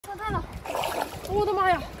我的妈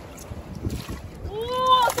呀！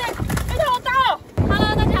哇塞，这条好大哦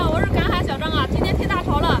 ！Hello， 大家好，我是赶海小张啊。今天天大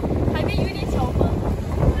潮了，海边有一点小风，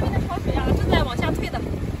这边的潮水啊正在往下退的。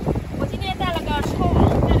我今天带了个超网，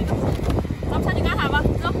带了个线，咱们下去赶海吧，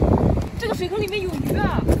走。这个水坑里面有鱼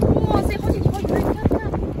啊！哇塞，好几条鱼，你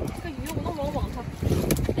看，这个鱼我能往网上。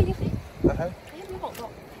哎呀嘿，哎呀没网到，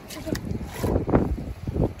这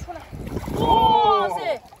出来。哇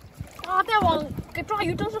塞！啊，带网给抓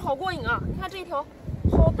鱼真是好过瘾啊！你看这一条。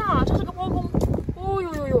 好大，这是个包公。哦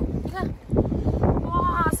呦呦呦，你看，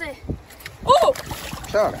哇塞，哦，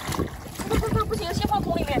漂亮！快，不行，先放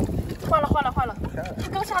桶里面。坏了，它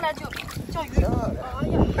刚下来就叫鱼。哎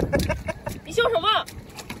呀，你笑什么？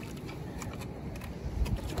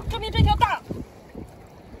这边这条大。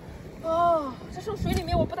哦，这上水里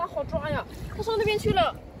面我不大好抓呀，它上那边去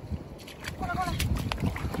了。过来。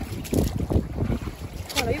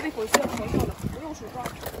坏了，又被粉丝要船上了，我用手抓。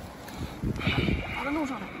 把它弄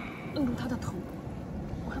上来，摁住它的头，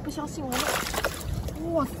我还不相信我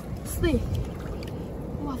弄，哇塞，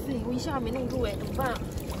我一下没弄住哎，怎么办啊？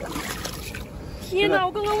天哪，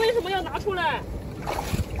我刚刚为什么要拿出来？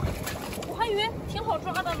我还以为挺好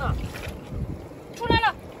抓的呢。出来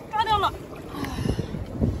了，抓掉了。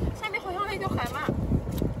下面好像还有一条海鳗，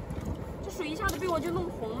这水一下子被我就弄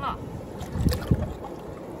红了。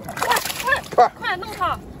快弄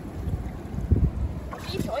它！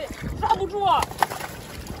一条也抓不住啊！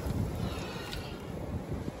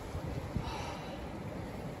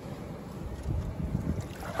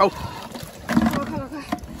好，快！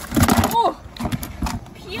哦，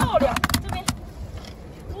漂亮！这边，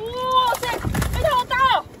哇塞，这条好大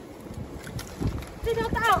哦！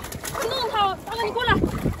快弄它！大哥你过来！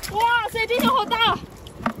哇塞，这条好大！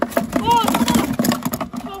哇，抓到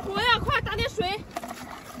了！好活呀！快打点水！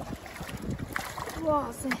哇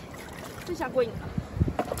塞，这下过瘾了！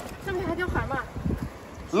 上面还有条海鳗，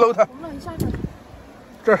搂它！红了一下子，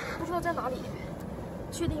这儿不知道在哪里，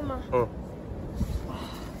确定吗？嗯。啊，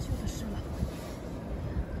就是湿了，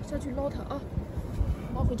下去捞它啊，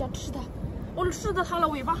捞回家吃它。我吃的它了，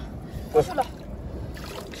尾巴过去了，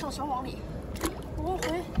上小网里。我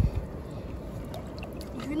回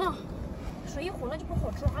鱼呢？水一混了就不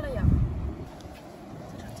好抓了呀。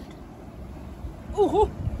在这。哦吼，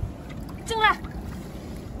进来！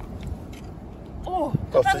 哦，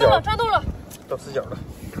抓到了，到死角了，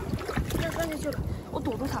钻进去了，我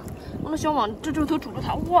堵住它，我那小网这头堵住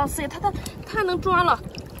它，哇塞，它太能抓了，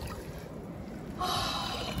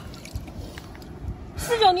啊，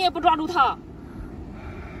四脚你也不抓住它，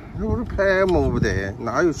那不是拍摸不得，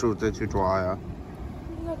哪有手再去抓呀？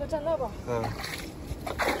那个站那吧，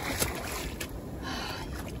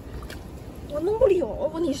我弄不了，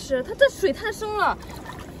问题是它这水太深了，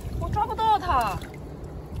我抓不到它。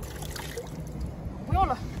 不要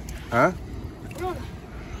了，啊？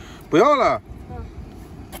不要了。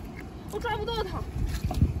我抓不到它。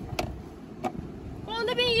哦，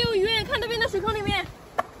那边也有鱼，看那边的水坑里面。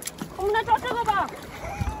我们来抓这个吧。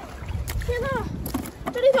天哪，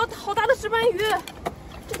这里一条好大的石斑鱼，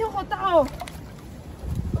这条好大哦。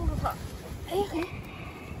摁住它。哎嘿，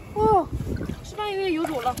哦，石斑鱼也游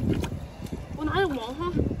走了。我拿着网哈，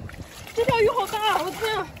这条鱼好大，我的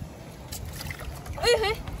天啊！哎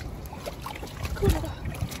嘿。 扣着它，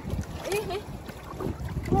哎嘿，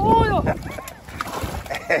哦哟，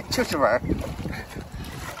哎，就是玩。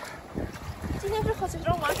今天是和小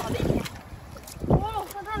张玩耍的一天。哦，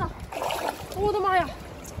上这儿了，我的妈呀！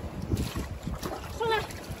上来，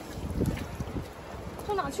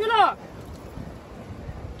上哪去了？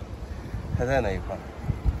还在那一块。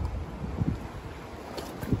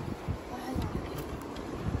哎呀，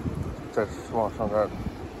这往上这儿了，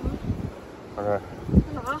上这儿。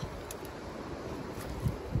哪？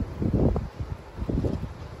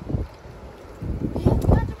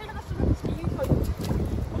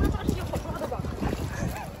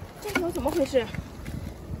 怎么回事？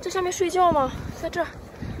这下面睡觉吗？在这儿，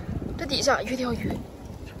这底下有一条鱼，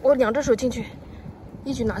我两只手进去，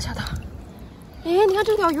一举拿下它。哎，你看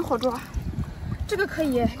这条鱼好抓，这个可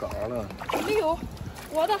以。搞了？没有，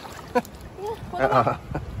我的，你看我的吧，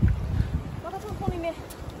把它放桶里面。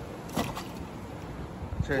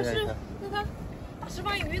可是那个大石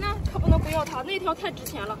斑鱼呢？可不能不要它，那条太值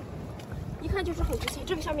钱了，一看就是很值钱。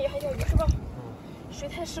这个下面还有条鱼是吧？水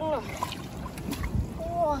太深了。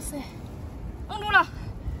哇塞！ 摁住了！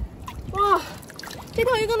哇，这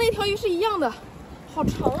条鱼跟那条鱼是一样的，好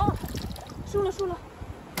长啊！收了。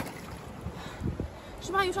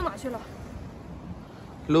石斑鱼上哪去了？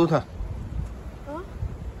搂它。啊？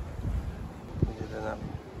你在那。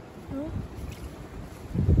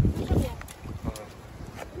这边。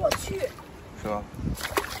我去。是吧？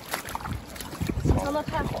形成的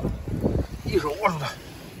太好了，一手握住它。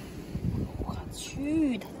我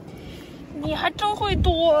去的，你还真会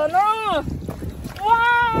躲呢！哇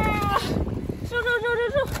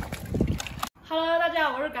！Hello， 大家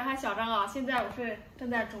好，我是赶海小张啊。现在我是正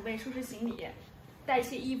在准备收拾行李，带一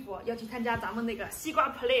些衣服要去参加咱们那个西瓜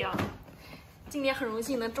play 啊。今年很荣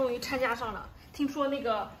幸能终于参加上了。听说那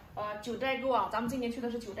个九寨沟啊，咱们今年去的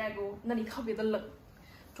是九寨沟，那里特别的冷，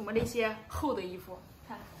准备了一些厚的衣服。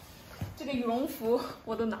看这个羽绒服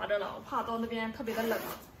我都拿着了，我怕到那边特别的冷，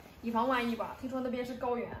以防万一吧。听说那边是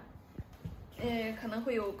高原，可能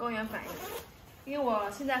会有高原反应。因为我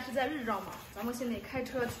现在是在日照嘛，咱们现在开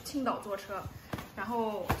车去青岛坐车，然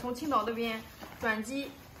后从青岛那边转机，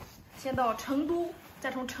先到成都，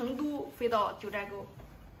再从成都飞到九寨沟。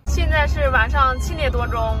现在是晚上7点多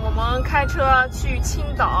钟，我们开车去青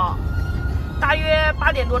岛，大约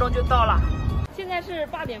8点多钟就到了。现在是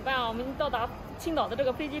8点半啊，我们到达青岛的这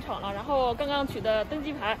个飞机场了，然后刚刚取的登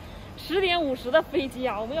机牌，10点50的飞机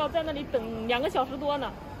啊，我们要在那里等2个小时多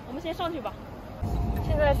呢。我们先上去吧。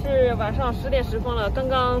现在是晚上10点10分了，刚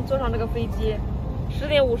刚坐上这个飞机，10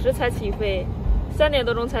点50才起飞，3点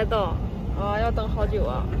多钟才到，啊，要等好久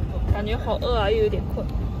啊，感觉好饿啊，又有点困。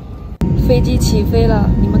飞机起飞了，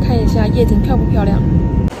你们看一下夜景漂不漂亮？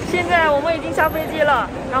现在我们已经下飞机了，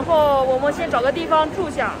然后我们先找个地方住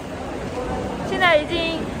下。现在已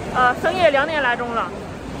经深夜2点来钟了，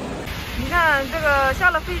你看这个下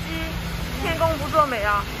了飞机，天公不作美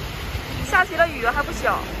啊，下起了雨还不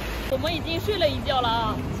小。我们已经睡了一觉了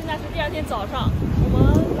啊，现在是第2天早上，我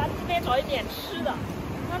们来这边找一点吃的。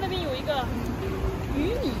它那边有一个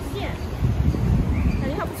鱼米线，感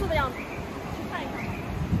觉还不错的样子，去看一看吧。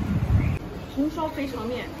红烧肥肠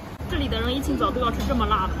面，这里的人一清早都要吃这么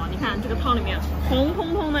辣的吗？你看这个汤里面红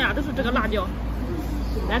彤彤的呀，都是这个辣椒。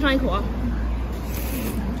来上一口啊，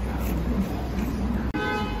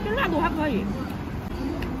这辣度还可以，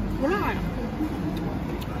不辣呀，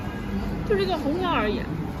就是一个红汤而已。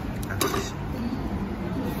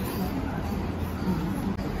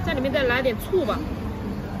在里面再来点醋吧，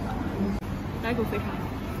来一口肥肠。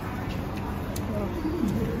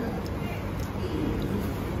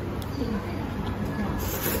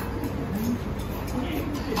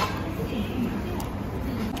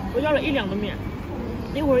我要了1两的面，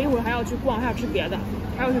一会儿还要去逛，还要吃别的，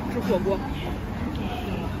还要去吃火锅。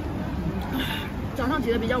早上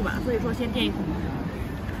起得比较晚，所以说先垫一口。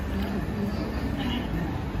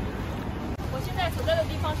现在所在的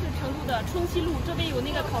地方是成都的春熙路，这边有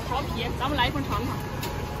那个烤苕皮，咱们来一份尝尝。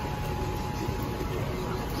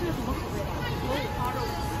这是什么口味的？有五花肉。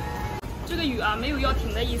这个雨啊，没有要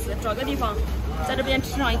停的意思，找个地方在这边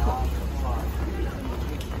吃上一口。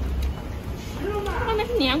外面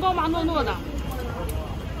是年糕吧，糯糯的。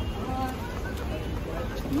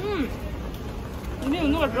里面有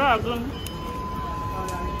那个折耳根、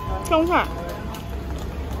香菜，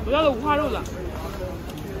我要的五花肉的。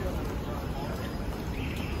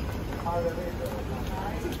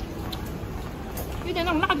有点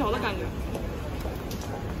那种辣条的感觉，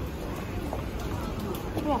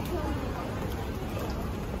哇！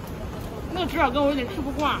那个折耳根我有点吃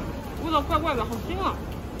不惯，味道怪怪的，好腥啊！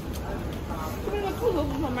这边的兔头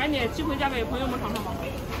不错，买点寄回家给朋友们尝尝吧。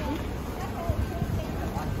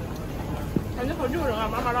感觉好诱人啊，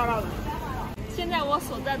麻麻辣辣的。现在我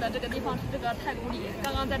所在的这个地方是这个太古里，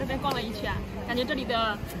刚刚在这边逛了一圈，感觉这里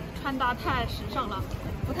的穿搭太时尚了，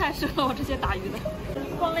不太适合我这些打鱼的。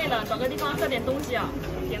逛累了，找个地方喝点东西啊。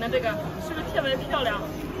点的这个是不是特别漂亮？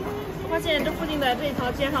我发现这附近的这一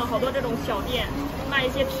条街上好多这种小店，卖一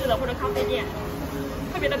些吃的或者咖啡店，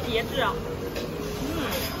特别的别致啊。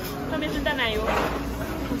上面是淡奶油，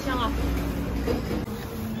好香啊！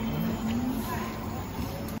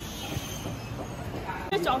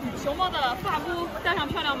这小熊猫的发箍戴上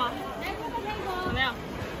漂亮吗？怎么样？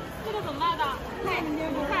这个怎么卖的？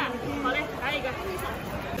不看，好嘞，来一个。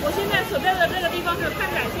我现在所在的这个地方是潘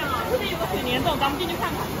展县啊，这边有个水帘洞，咱们进去看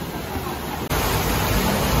看。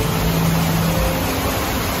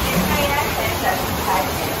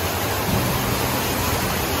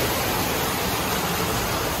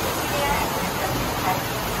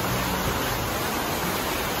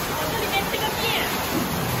这里面是个店，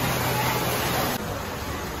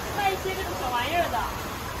卖一些这种小玩意儿的。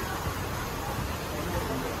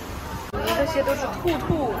这些都是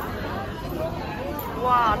兔。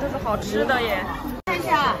哇，这是好吃的耶！看一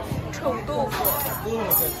下臭豆腐。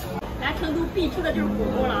来成都必吃的就是火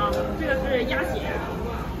锅了啊！这个是鸭血，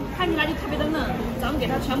看起来就特别的嫩，咱们给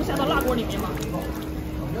它全部下到辣锅里面嘛。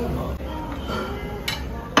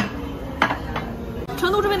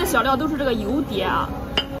成都这边的小料都是这个油碟啊。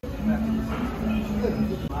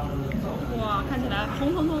哇，看起来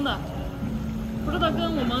红彤彤的。不知道跟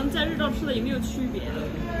我们在日照吃的有没有区别？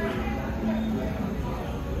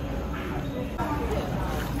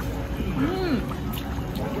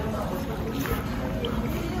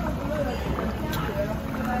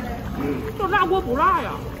这辣锅不辣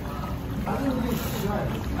呀？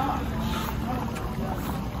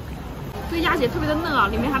这鸭血特别的嫩啊，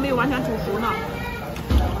里面还没有完全煮熟呢。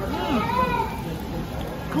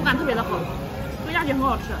口感特别的好，这鸭血很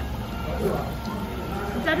好吃。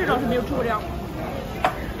你在这种是没有吃过这样。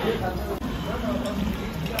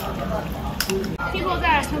听说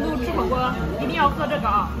在成都吃火锅一定要喝这个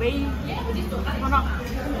啊，唯一尝尝，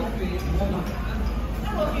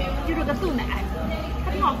就这个豆奶，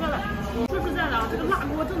还挺好喝的。说实在的啊，这个辣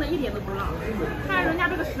锅真的一点都不辣，但是人家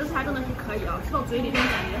这个食材真的是可以啊，吃到嘴里这种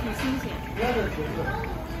感觉很新鲜。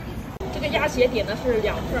这个鸭血点的是2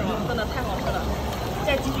份啊，真的太好吃了。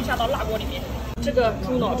再继续下到辣锅里面，这个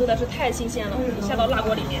猪脑真的是太新鲜了，下到辣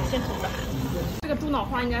锅里面先煮着。这个猪脑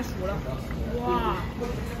花应该熟了，哇！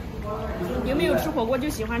有没有吃火锅就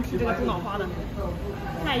喜欢吃这个猪脑花的？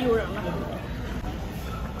太诱人了，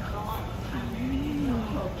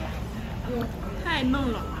太嫩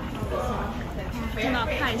了，真的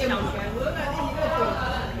太香了。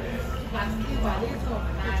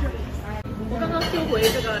我刚刚收回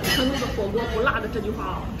这个成都的火锅不辣的这句话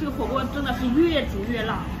啊，这个火锅真的是越煮越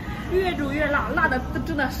辣，越煮越辣，辣的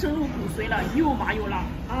真的深入骨髓了，又麻又辣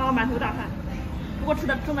啊，满头大汗。不过吃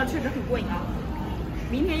的真的确实很过瘾啊。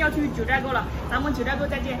明天要去九寨沟了，咱们九寨沟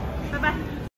再见，拜拜。